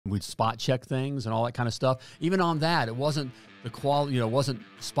we'd spot check things and all that kind of stuff. Even on that, it wasn't the quality, it wasn't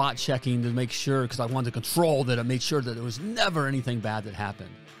spot checking to make sure, because I wanted to control that. I made sure that there was never anything bad that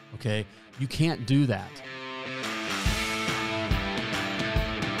happened. Okay, you can't do that.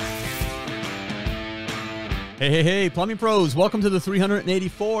 Hey, plumbing pros, welcome to the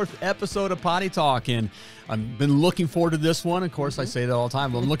 384th episode of Potty Talk. And I've been looking forward to this one. Of course, I say that all the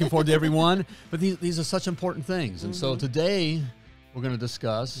time, but I'm looking forward to every one. But these are such important things. And so today we're going to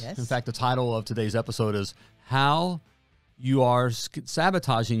discuss, in fact, the title of today's episode is How You Are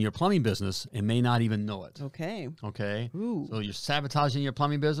Sabotaging Your Plumbing Business and May Not Even Know It. Okay. Ooh. So you're sabotaging your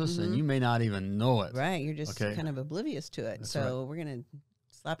plumbing business and you may not even know it. Right. You're just kind of oblivious to it. That's so we're going to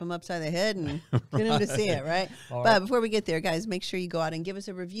slap them upside the head and get them to see it, right? But before we get there, guys, make sure you go out and give us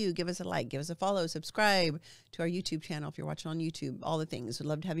a review, give us a like, give us a follow, subscribe to our YouTube channel if you're watching on YouTube, all the things. We'd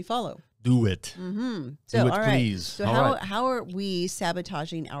love to have you follow. Do it. So, Do it, all right. please. So all how are we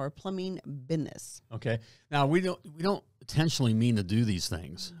sabotaging our plumbing business? Okay. Now, we don't intentionally mean to do these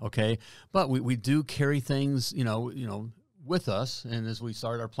things, okay? But we do carry things, with us. And as we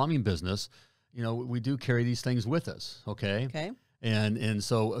start our plumbing business, we do carry these things with us, okay? Okay. And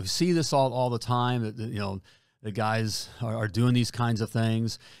so I see this all the time that, the guys are doing these kinds of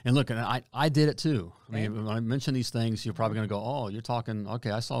things. And look, and I did it too. I mean, when I mention these things, you're probably going to go, oh, you're talking, okay,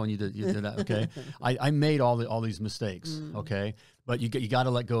 I saw when you did that, okay? I made all these mistakes, okay? But you got to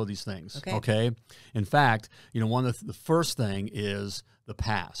let go of these things, okay? In fact, one of the first thing is the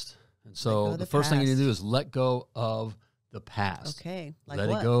past. And so the first thing you need to do is let go of the past. Okay. Like let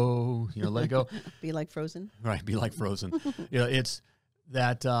what? it go, let it go. Be like Frozen. Right. Be like Frozen. It's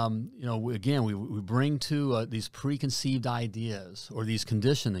that, again, we bring to these preconceived ideas or these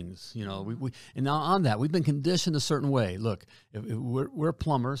conditionings, and now on that, we've been conditioned a certain way. Look, if we're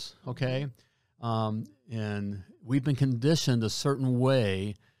plumbers, okay? And we've been conditioned a certain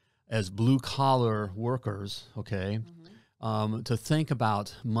way as blue collar workers, okay? To think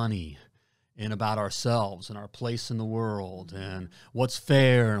about money and about ourselves and our place in the world and what's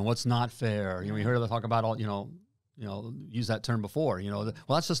fair and what's not fair. We heard them talk about all, use that term before, well,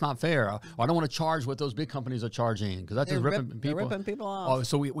 that's just not fair. Or I don't want to charge what those big companies are charging because that's just ripping people. They're ripping people off. Oh,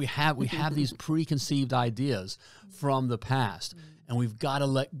 so we have these preconceived ideas from the past, and we've got to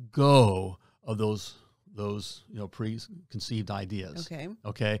let go of those preconceived ideas.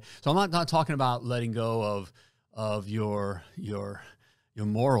 Okay. So I'm not talking about letting go of your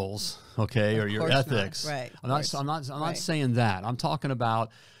morals, okay, or your ethics. Right. I'm not saying that. I'm talking about,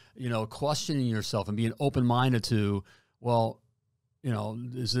 questioning yourself and being open-minded to, well,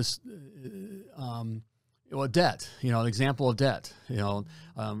 is this, debt, an example of debt,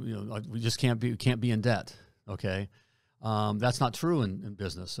 we just can't be in debt. Okay. That's not true in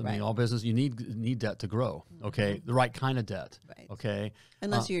business. I mean, all business, you need debt to grow. Okay. The right kind of debt. Right. Okay.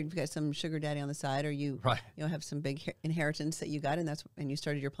 Unless you've got some sugar daddy on the side, or you have some big inheritance that you got, and you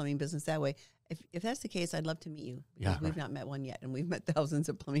started your plumbing business that way. If that's the case, I'd love to meet you, because we've not met one yet, and we've met thousands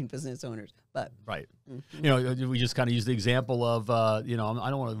of plumbing business owners. But we just kind of use the example of I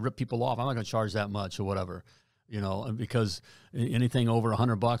don't want to rip people off. I'm not going to charge that much or whatever. Because anything over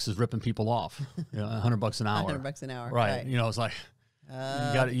 $100 is ripping people off. $100 an hour. $100 an hour. Right. It's like you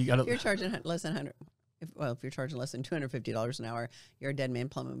got to. If you're charging less than if you're charging less than $250 an hour, you're a dead man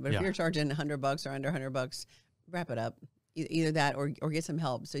plumbing. But if you're charging $100 or under $100, wrap it up. Either that or get some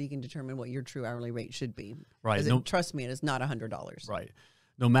help so you can determine what your true hourly rate should be. Right. Trust me, it is not $100. Right.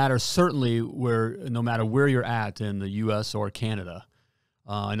 No matter where you're at in the U.S. or Canada,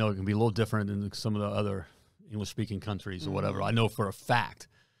 I know it can be a little different in some of the other English-speaking countries or whatever. I know for a fact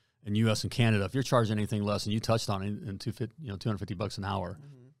in U.S. and Canada, if you're charging anything less, and you touched on it, in $250 an hour,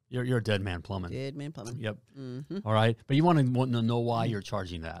 you're a dead man plumbing. Dead man plumbing. Yep. All right. But you want to know why you're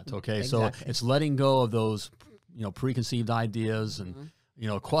charging that. Okay. Exactly. So it's letting go of those, preconceived ideas and,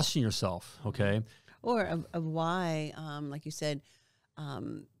 question yourself. Okay. Or of why, like you said,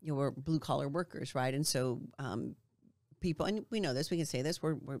 we're blue collar workers, right? And so, people, and we know this, we can say this,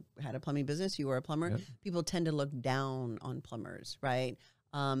 we had a plumbing business, you were a plumber. Yep. People tend to look down on plumbers, right?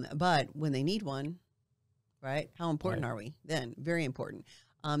 But when they need one, right, how important are we then? Very important.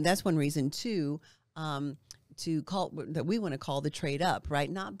 That's one reason too, to call, that we want to call the trade up,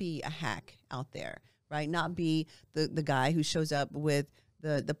 right? Not be a hack out there, right? Not be the guy who shows up with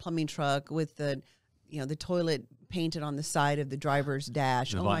the plumbing truck with the toilet painted on the side of the driver's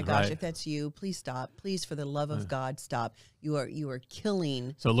dash. Oh my gosh, if that's you, please stop. Please, for the love of God, stop. You are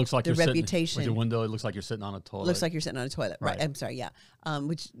killing. So it looks like the reputation. With your window, it looks like you're sitting on a toilet. Looks like you're sitting on a toilet. Right. I'm sorry. Yeah.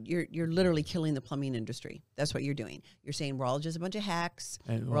 Which you're literally killing the plumbing industry. That's what you're doing. You're saying we're all just a bunch of hacks.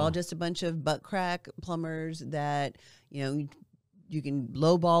 We're all just a bunch of butt crack plumbers that you can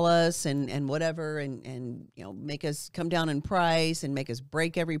lowball us and whatever, and you know, make us come down in price and make us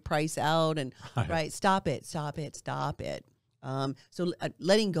break every price out, and right, stop it. So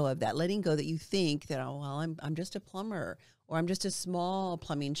letting go of that, letting go that you think that, oh, well, I'm just a plumber, or I'm just a small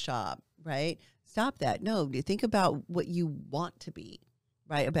plumbing shop, right? Stop that. No, think about what you want to be,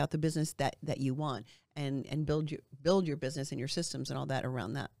 right? About the business that you want, and build your business and your systems and all that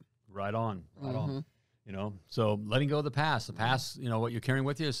around that. Right on. You know, so letting go of the past. The past, you know, what you're carrying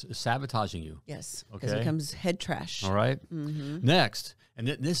with you is sabotaging you. Yes, because it becomes head trash. All right. Next, and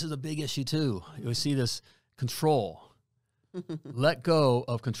this is a big issue too. You see this control. Let go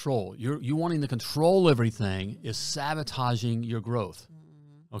of control. You wanting to control everything is sabotaging your growth.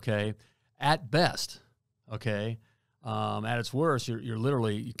 Okay, at best. Okay, at its worst, you're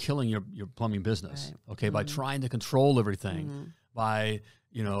literally killing your plumbing business. Right. Okay, by trying to control everything, by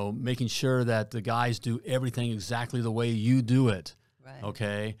making sure that the guys do everything exactly the way you do it. Right.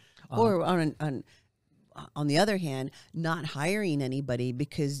 Okay. Or on the other hand, not hiring anybody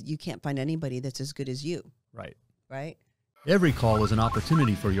because you can't find anybody that's as good as you. Right. Right. Every call is an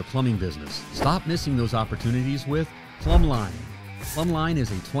opportunity for your plumbing business. Stop missing those opportunities with Plumbline. Plumbline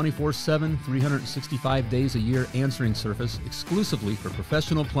is a 24/7, 365 days a year answering service exclusively for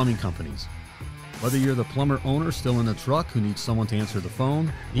professional plumbing companies. Whether you're the plumber owner still in the truck who needs someone to answer the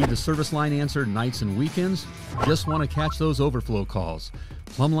phone, need the service line answered nights and weekends, or just want to catch those overflow calls,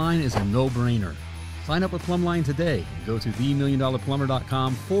 Plumbline is a no-brainer. Sign up with Plumbline today. Go to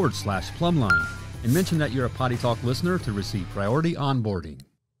themilliondollarplumber.com/Plumbline and mention that you're a Potty Talk listener to receive priority onboarding.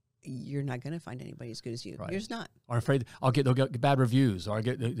 You're not going to find anybody as good as you. Right. You're just not. Or afraid they'll get bad reviews, or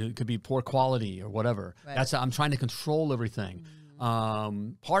it could be poor quality or whatever. Right. I'm trying to control everything.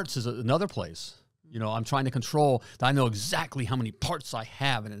 Parts is another place. I'm trying to control that. I know exactly how many parts I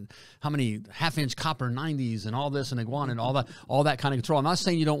have and how many half-inch copper 90s and all this and iguana and all that kind of control. I'm not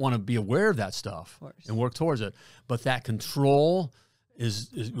saying you don't want to be aware of that stuff and work towards it, but that control is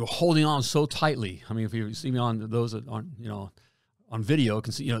you're holding on so tightly. I mean, if you see me on those that aren't, on video,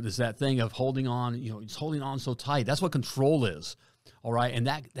 can see, there's that thing of holding on, it's holding on so tight. That's what control is. All right. And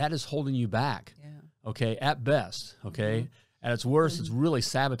that is holding you back. Yeah. Okay. At best. Okay. At its worst, it's really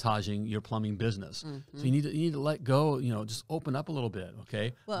sabotaging your plumbing business. So you need to let go, just open up a little bit,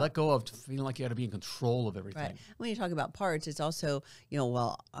 okay? Well, let go of feeling like you got to be in control of everything. Right. When you talk about parts, it's also,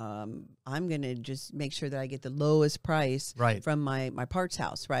 I'm going to just make sure that I get the lowest price from my parts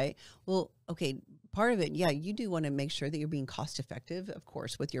house, right? Well, okay, part of it, yeah, you do want to make sure that you're being cost effective, of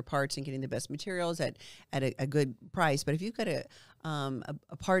course, with your parts and getting the best materials at a good price. But if you've got a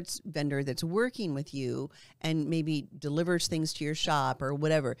parts vendor that's working with you and maybe delivers things to your shop or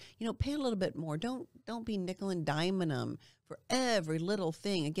whatever, pay a little bit more. Don't be nickel and diming them for every little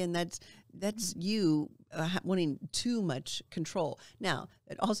thing. Again, that's you wanting too much control. Now,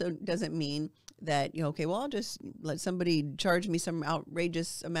 it also doesn't mean that, okay, well, I'll just let somebody charge me some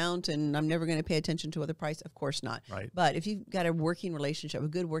outrageous amount and I'm never going to pay attention to other price. Of course not. Right. But if you've got a working relationship, a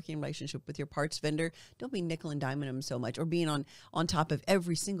good working relationship with your parts vendor, don't be nickel and diming them so much, or being on top of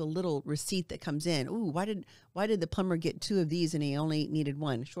every single little receipt that comes in. Ooh, why did the plumber get 2 of these and he only needed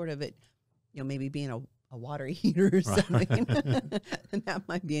 1? Short of it, maybe being a water heater or something, and that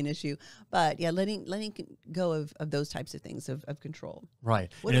might be an issue. But yeah, letting go of those types of things of control. Right.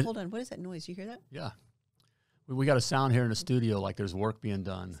 Hold on. What is that noise? You hear that? Yeah. We got a sound here in the studio like there's work being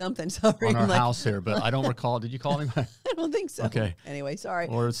done. Something, sorry. On our house here, but I don't recall. Did you call him? I don't think so. Okay. Anyway, sorry.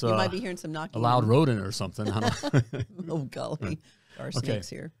 Or it's, you might be hearing some knocking. A loud rodent or something. I don't know. Oh, golly. There are snakes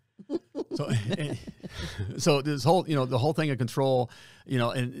here. So this whole, the whole thing of control,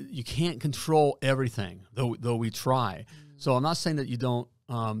 and you can't control everything, though we try. So I'm not saying that you don't,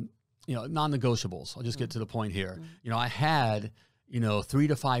 non-negotiables. I'll just get to the point here. I had, 3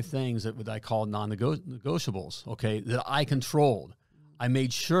 to 5 things that I called non-negotiables, okay, that I controlled. I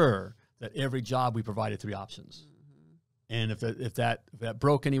made sure that every job we provided 3 options. And if that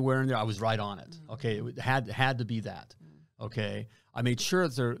broke anywhere in there, I was right on it. Okay, it had to be that. Okay, I made sure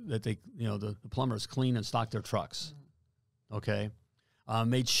that the plumbers clean and stock their trucks. Okay,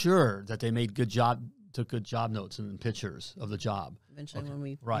 made sure that they took good job notes and pictures of the job. Eventually, when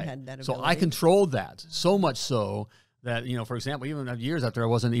we had that ability. So I controlled that so much so that, for example, even years after I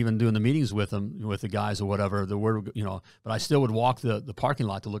wasn't even doing the meetings with the guys or whatever, the word, but I still would walk the parking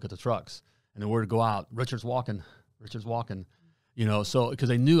lot to look at the trucks, and the word would go out, Richard's walking. So because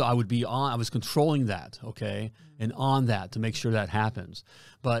they knew I would be on, I was controlling that, okay, and on that to make sure that happens.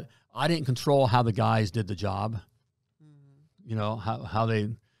 But I didn't control how the guys did the job, how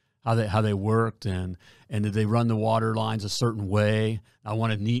how they worked, and did they run the water lines a certain way. I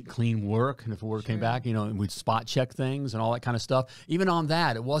wanted neat, clean work, and if water came back, you know, and we'd spot check things and all that kind of stuff. Even on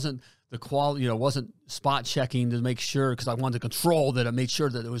that, it wasn't the quality, you know, it wasn't spot checking to make sure, because I wanted to control that. I made sure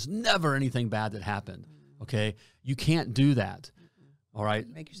that there was never anything bad that happened. Okay, you can't do that. All right,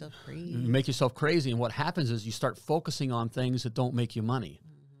 make yourself crazy. You make yourself crazy, and what happens is you start focusing on things that don't make you money.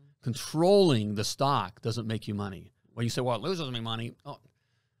 Controlling the stock doesn't make you money. When you say, "Well, it loses me money,"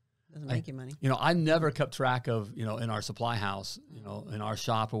 doesn't make you money. You know, I never kept track of, you know, in our supply house, you know, in our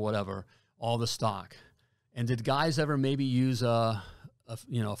shop or whatever, all the stock. And did guys ever maybe use a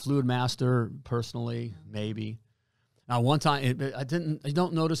Fluid Master personally? Maybe. Now, one time I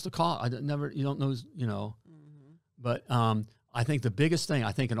don't notice the cost. You don't notice, you know. But I think the biggest thing,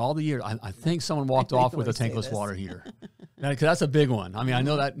 I think in all the years, I think someone walked off with a tankless water heater. Because that's a big one. I mean, I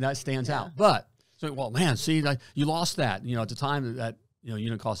know that stands out. But, so, well, man, see, you lost that. You know, at the time that, you know,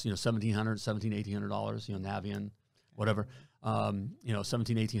 unit cost, you know, $1,800 you know, Navien, whatever, you know,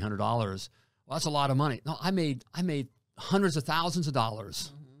 $1,700, $1,800. Well, that's a lot of money. No, I made hundreds of thousands of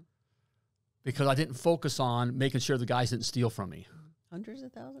dollars because I didn't focus on making sure the guys didn't steal from me. Hundreds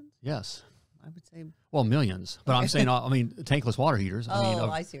of thousands? Yes. I would say. Well, millions. But I'm saying, I mean, tankless water heaters.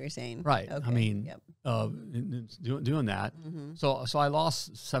 I see what you're saying. Right. Okay. I mean, doing that. So I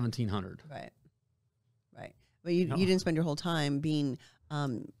lost $1,700. Right. Right. But you didn't spend your whole time being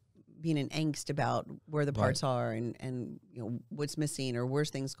in angst about where the parts are and you know what's missing or where's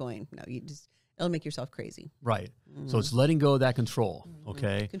things going. No, it'll make yourself crazy. Right. So it's letting go of that control.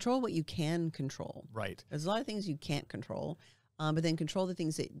 Okay. Control what you can control. Right. There's a lot of things you can't control, but then control the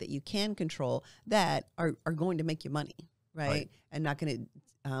things that you can control that are going to make you money, right? And not going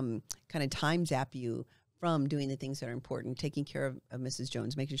to kind of time zap you from doing the things that are important, taking care of Mrs.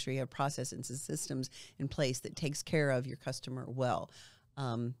 Jones, making sure you have processes and systems in place that takes care of your customer well.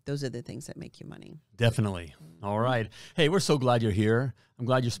 Those are the things that make you money. Definitely. All right. Hey, we're so glad you're here. I'm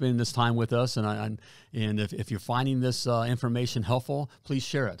glad you're spending this time with us. And if you're finding this information helpful, please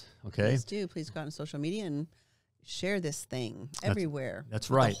share it. Okay. Please do. Please go out on social media and share this thing everywhere.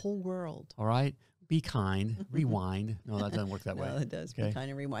 That's right. The whole world. All right. Be kind. Rewind. No, that doesn't work that way. No, it does. Okay. Be kind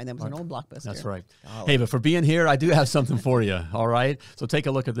and rewind. That was an old blockbuster. That's right. Hey, but for being here, I do have something for you. All right. So take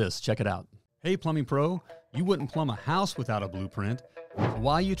a look at this. Check it out. Hey, Plumbing Pro, you wouldn't plumb a house without a blueprint. So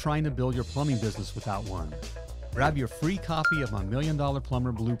why are you trying to build your plumbing business without one? Grab your free copy of my $1 Million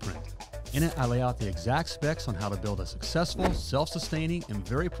Plumber Blueprint. In it, I lay out the exact specs on how to build a successful, self-sustaining, and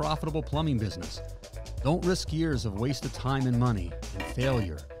very profitable plumbing business. Don't risk years of wasted time and money and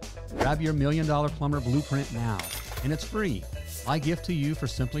failure. Grab your $1 Million Plumber Blueprint now, and it's free. My gift to you for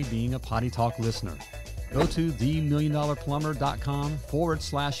simply being a Potty Talk listener. Go to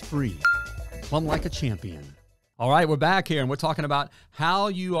themilliondollarplumber.com/free. Plumb like a champion. All right, we're back here, and we're talking about how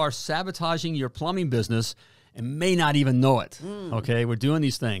you are sabotaging your plumbing business and may not even know it. Okay, we're doing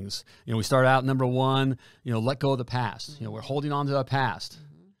these things. You know, we start out number one. You know, let go of the past. You know, we're holding on to the past,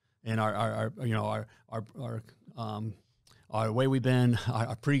 and our way we've been,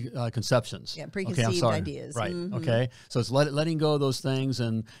 our preconceptions. Yeah, preconceived ideas. Right. Okay. So it's letting go of those things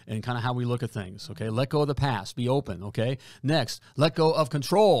and kind of how we look at things. Okay. Let go of the past. Be open. Okay. Next, let go of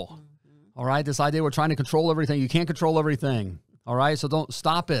control. All right. This idea we're trying to control everything. You can't control everything. All right. So don't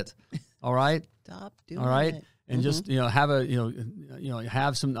stop it. All right. Stop doing all right. it. And just, you know, have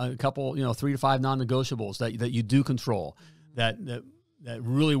have a couple, 3 to 5 non-negotiables that you do control that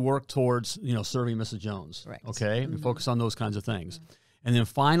really work towards, serving Mrs. Jones. Right. Okay. And focus on those kinds of things. And then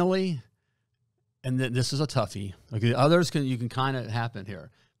finally, and then this is a toughie. Okay. Others you can kind of happen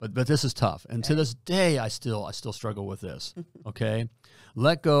here, but this is tough. And to this day, I still struggle with this. Okay.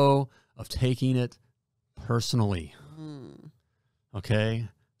 Let go of taking it personally. Okay.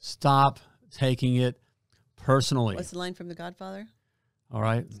 Stop taking it personally. What's the line from The Godfather? All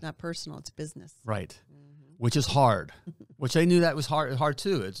right. It's not personal. It's business. Right. Which is hard. Which they knew that was hard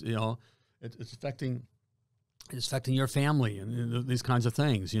too. It's it's affecting your family and these kinds of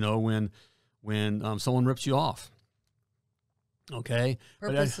things. When someone rips you off. Okay.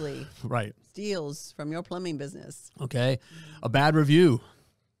 Purposely. Right. Steals from your plumbing business. Okay. A bad review.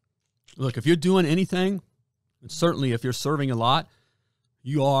 Look, if you're doing anything, and certainly if you're serving a lot,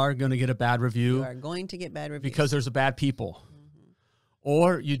 you are going to get a bad review. You are going to get bad reviews. Because there's a bad people.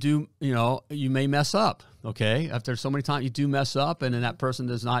 Or you do, you may mess up, okay? After so many times you do mess up, and then that person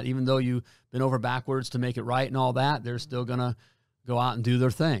does not, even though you've been over backwards to make it right and all that, they're still going to go out and do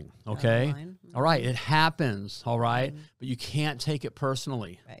their thing, okay? All right, it happens, all right? But you can't take it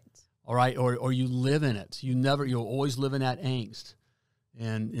personally, right? All right, or you live in it. You'll always live in that angst.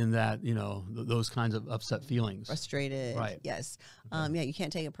 and in that, you know, those kinds of upset feelings. Frustrated. Right. Yes. Okay. Yeah, you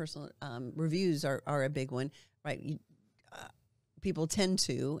can't take it personal. Reviews are a big one, right? People tend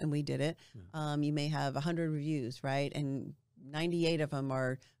to, and we did it. Yeah. You may have 100 reviews, right? And 98 of them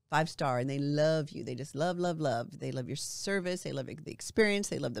are 5-star, and they love you. They just love, love, love. They love your service. They love the experience.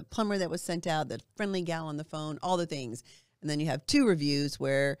 They love the plumber that was sent out, the friendly gal on the phone, all the things. And then you have 2 reviews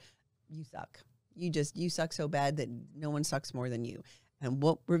where you suck. You suck so bad that no one sucks more than you. And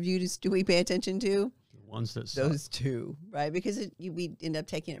what reviews do we pay attention to? The ones that suck. Those 2, right? Because we end up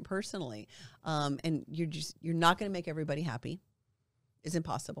taking it personally. And you're not going to make everybody happy. It's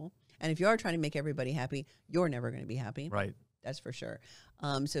impossible. And if you are trying to make everybody happy, you're never going to be happy. Right. That's for sure.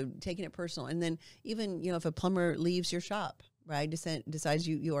 So taking it personal. And then even, you know, if a plumber leaves your shop, right, decides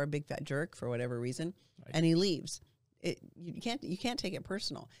you are a big fat jerk for whatever reason, right, and he leaves, you can't take it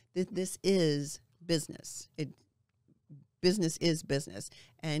personal. This is business. Business is business.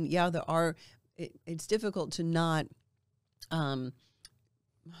 And yeah, it's difficult to not, you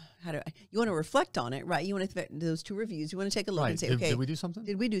want to reflect on it, right? You want to those 2 reviews. You want to take a look and say, okay, did we do something?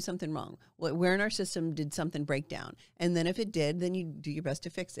 Did we do something wrong? Where in our system did something break down? And then if it did, then you do your best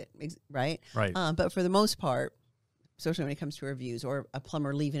to fix it, right? Right. But for the most part, especially when it comes to reviews or a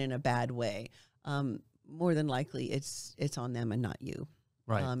plumber leaving in a bad way, more than likely it's on them and not you,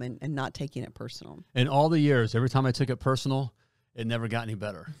 right? And not taking it personal. In all the years, every time I took it personal, it never got any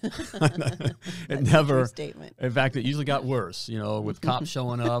better. It never. Statement. In fact, it usually got worse. You know, with cops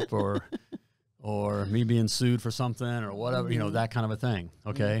showing up, or me being sued for something, or whatever. You know, that kind of a thing.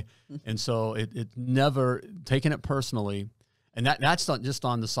 Okay, and so it never taking it personally, and that's not just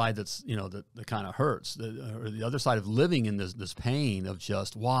on the side that's, you know, that kind of hurts, or the other side of living in this pain of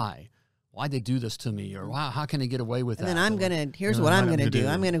just why'd they do this to me, or wow, how can they get away with that? And then here's what I'm gonna do.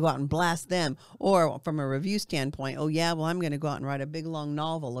 I'm gonna go out and blast them. Or from a review standpoint, oh yeah, well, I'm gonna go out and write a big long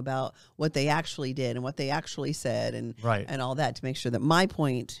novel about what they actually did and what they actually said and all that, to make sure that my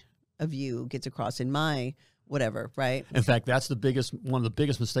point of view gets across in my whatever, right? In fact, that's one of the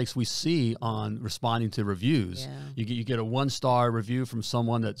biggest mistakes we see on responding to reviews. Yeah. You get a 1-star review from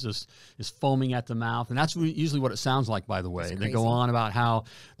someone that just is foaming at the mouth, and that's usually what it sounds like, by the way. They go on about how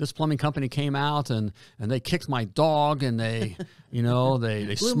this plumbing company came out and they kicked my dog, and they, you know,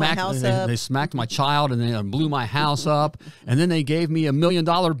 they smacked my child, and they blew my house up, and then they gave me $1 million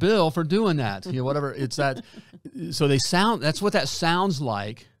bill for doing that. You know, whatever it's that. So that's what that sounds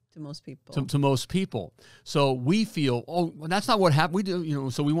like. To most people. To most people. So we feel, oh, well, that's not what happened. We do, you know,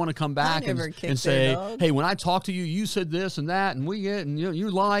 so we want to come back and say, hey, when I talked to you, you said this and that, and you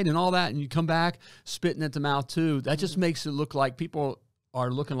lied and all that, and you come back spitting at the mouth too. That just makes it look like people are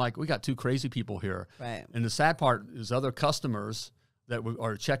looking like we got 2 crazy people here. Right. And the sad part is other customers that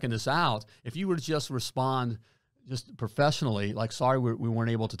are checking this out, if you were to just respond just professionally, like, sorry, we weren't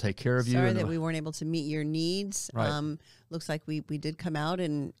able to take care of you. Sorry that we weren't able to meet your needs. Right. Looks like we did come out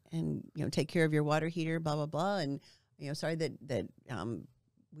and you know, take care of your water heater, blah blah blah, and you know, sorry that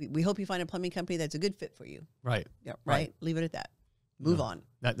we hope you find a plumbing company that's a good fit for you. Right. Yeah. Right. Leave it at that. Move on.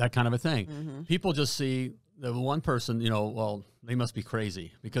 That kind of a thing. People just see the one person, you know, well, they must be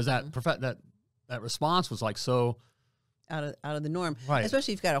crazy, because that response was like so out of the norm, right?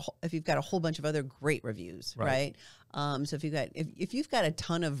 Especially if you've got a whole bunch of other great reviews, right? So if you've got a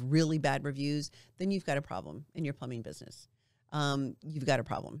ton of really bad reviews, then you've got a problem in your plumbing business. You've got a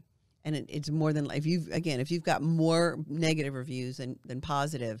problem, and it's more than if you've got more negative reviews than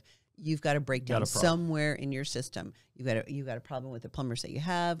positive, you've got a breakdown somewhere in your system. You've got a problem with the plumbers that you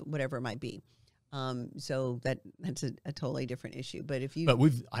have, whatever it might be. So that's a totally different issue. But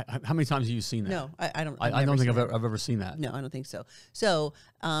how many times have you seen that? No, I don't. I don't think I've ever seen that. No, I don't think so. So,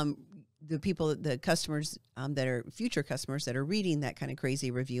 the customers that are future customers that are reading that kind of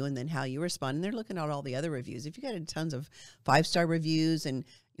crazy review, and then how you respond, and they're looking at all the other reviews. If you got tons of 5-star reviews, and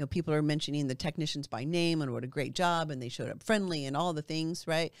you know, people are mentioning the technicians by name and what a great job, and they showed up friendly and all the things,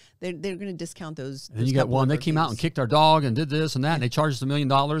 right? They're going to discount those. And then you got one. They came out and kicked our dog and did this and that, and they charged us $1 million,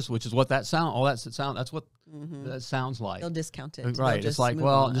 which is what that sound. All that sound. That's what that sounds like. They'll discount it. Right. It's like,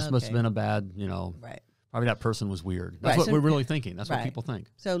 well, this must have been a bad, you know. Right. Probably that person was weird. That's what we're really thinking. That's what people think.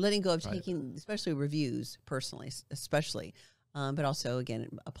 So letting go of taking, especially reviews personally, especially, but also, again,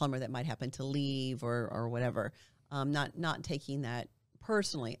 a plumber that might happen to leave or whatever, not taking that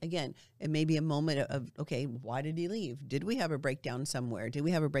personally. Again, it may be a moment of, okay, why did he leave? Did we have a breakdown somewhere? Did we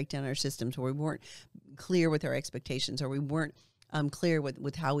have a breakdown in our systems where we weren't clear with our expectations, or we weren't clear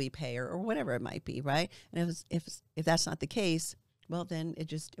with how we pay, or whatever it might be, right? And if that's not the case, well, then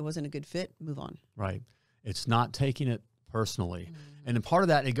it wasn't a good fit. Move on. Right. It's not taking it personally. And then part of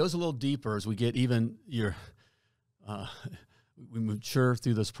that, it goes a little deeper as we get even we mature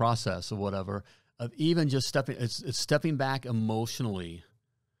through this process or whatever, of even just it's stepping back emotionally.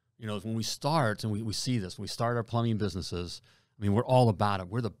 You know, when we start, and we see this, when we start our plumbing businesses, I mean, we're all about it.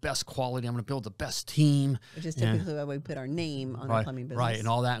 We're the best quality. I'm going to build the best team. Which is typically why we put our name on the plumbing business. Right, and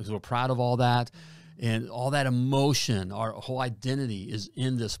all that, because we're proud of all that. And all that emotion, our whole identity is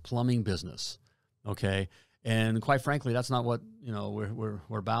in this plumbing business, okay? And quite frankly, that's not what, you know,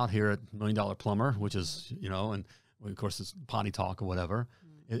 we're about here at Million Dollar Plumber, which is, you know, and of course it's Potty Talk or whatever.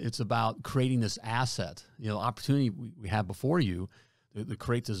 It's about creating this asset, you know, opportunity we have before you that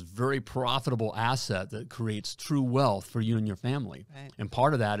creates this very profitable asset that creates true wealth for you and your family. Right. And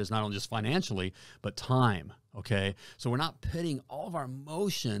part of that is not only just financially, but time, okay? So we're not putting all of our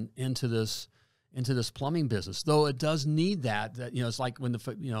emotion into this plumbing business, though it does need that, you know, it's like when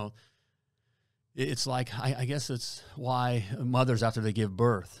you know, it's like, I guess it's why mothers, after they give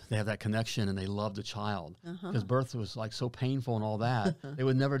birth, they have that connection and they love the child, because birth was like so painful and all that. They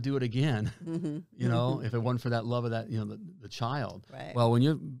would never do it again, you know, if it wasn't for that love of that, you know, the child. Right. Well, when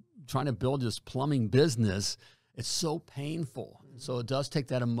you're trying to build this plumbing business, it's so painful. So it does take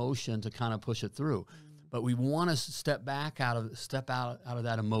that emotion to kind of push it through. But we want to step out of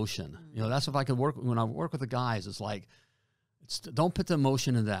that emotion. You know, that's if I could work, when I work with the guys, it's like, don't put the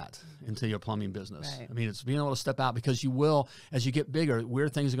emotion in that into your plumbing business. Right. I mean, it's being able to step out, because you will, as you get bigger,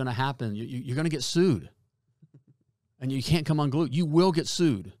 weird things are going to happen. You're going to get sued, and you can't come unglued. You will get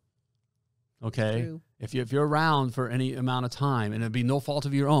sued. Okay, True. If you're around for any amount of time, and it'd be no fault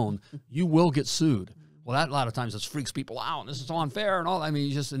of your own, you will get sued. Well, that a lot of times just freaks people out, and this is unfair and all. I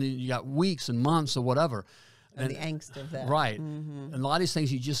mean, and you got weeks and months or whatever. And the angst of that. Right. And a lot of these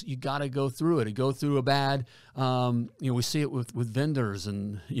things, you got to go through it. You go through a bad, you know, we see it with vendors,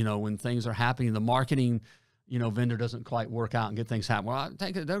 and, you know, when things are happening, the marketing, you know, vendor doesn't quite work out and get things happen. Well, I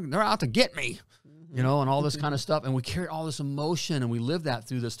think they're out to get me, you know, and all this kind of stuff. And we carry all this emotion, and we live that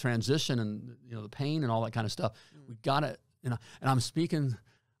through this transition, and, you know, the pain and all that kind of stuff. We got to, you know, and I'm speaking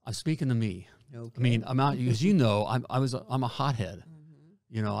to me. Okay. I mean, I'm out, as you know, I'm a hothead.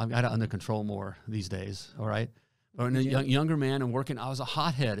 You know, I've got it under control more these days, all right? But when a younger man and working, I was a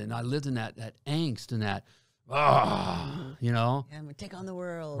hothead, and I lived in that angst and that, you know? Yeah, I'm going to take on the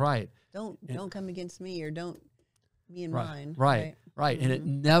world. Right. Don't come against me, or don't me and right. mine. Right. And it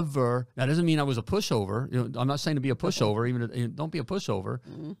never, that doesn't mean I was a pushover. You know, I'm not saying to be a pushover, don't be a pushover,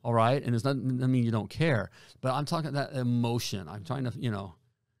 all right? And it's not, I mean, you don't care. But I'm talking that emotion. I'm trying to, you know,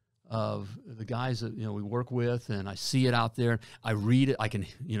 of the guys that, you know, we work with, and I see it out there. I read it. I can,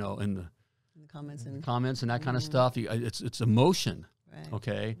 you know, in the comments and that kind of stuff. It's emotion, right.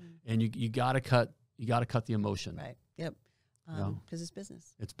 Okay, and you got to cut the emotion, right? Yep, because it's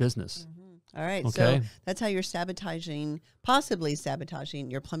business. It's business. All right, okay. So that's how you're possibly sabotaging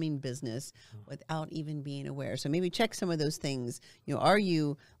your plumbing business without even being aware. So maybe check some of those things. You know, are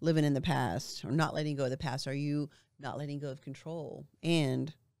you living in the past, or not letting go of the past? Are you not letting go of control,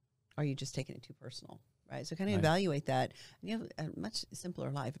 and are you just taking it too personal? Right. So kind of evaluate that. And you have a much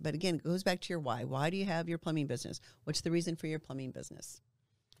simpler life. But again, it goes back to your why. Why do you have your plumbing business? What's the reason for your plumbing business?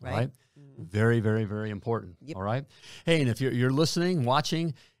 Right. Very, very, very important. Yep. All right. Hey, and if you're listening,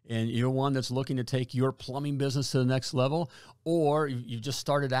 watching, and you're one that's looking to take your plumbing business to the next level, or you just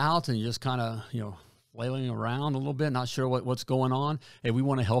started out and you just kind of, you know, flailing around a little bit, not sure what's going on, hey, we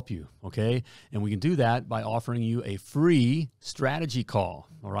want to help you, okay? And we can do that by offering you a free strategy call,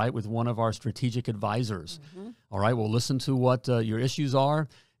 all right, with one of our strategic advisors. All right, we'll listen to what your issues are,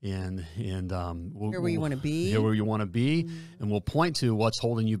 and we'll hear where you want to be. Hear where you want to be, and we'll point to what's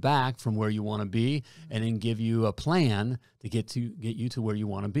holding you back from where you want to be, and then give you a plan to get you to where you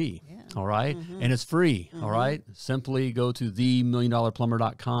want to be. Yeah. All right, and it's free. All right, simply go to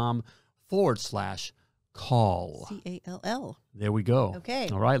themilliondollarplumber.com/call. CALL. There we go. Okay.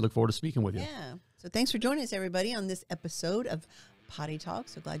 All right. Look forward to speaking with you. Yeah. So thanks for joining us, everybody, on this episode of Potty Talk.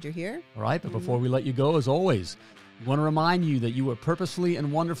 So glad you're here. All right. But before we let you go, as always, we want to remind you that you were purposefully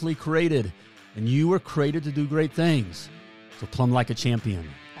and wonderfully created, and you were created to do great things. So plumb like a champion.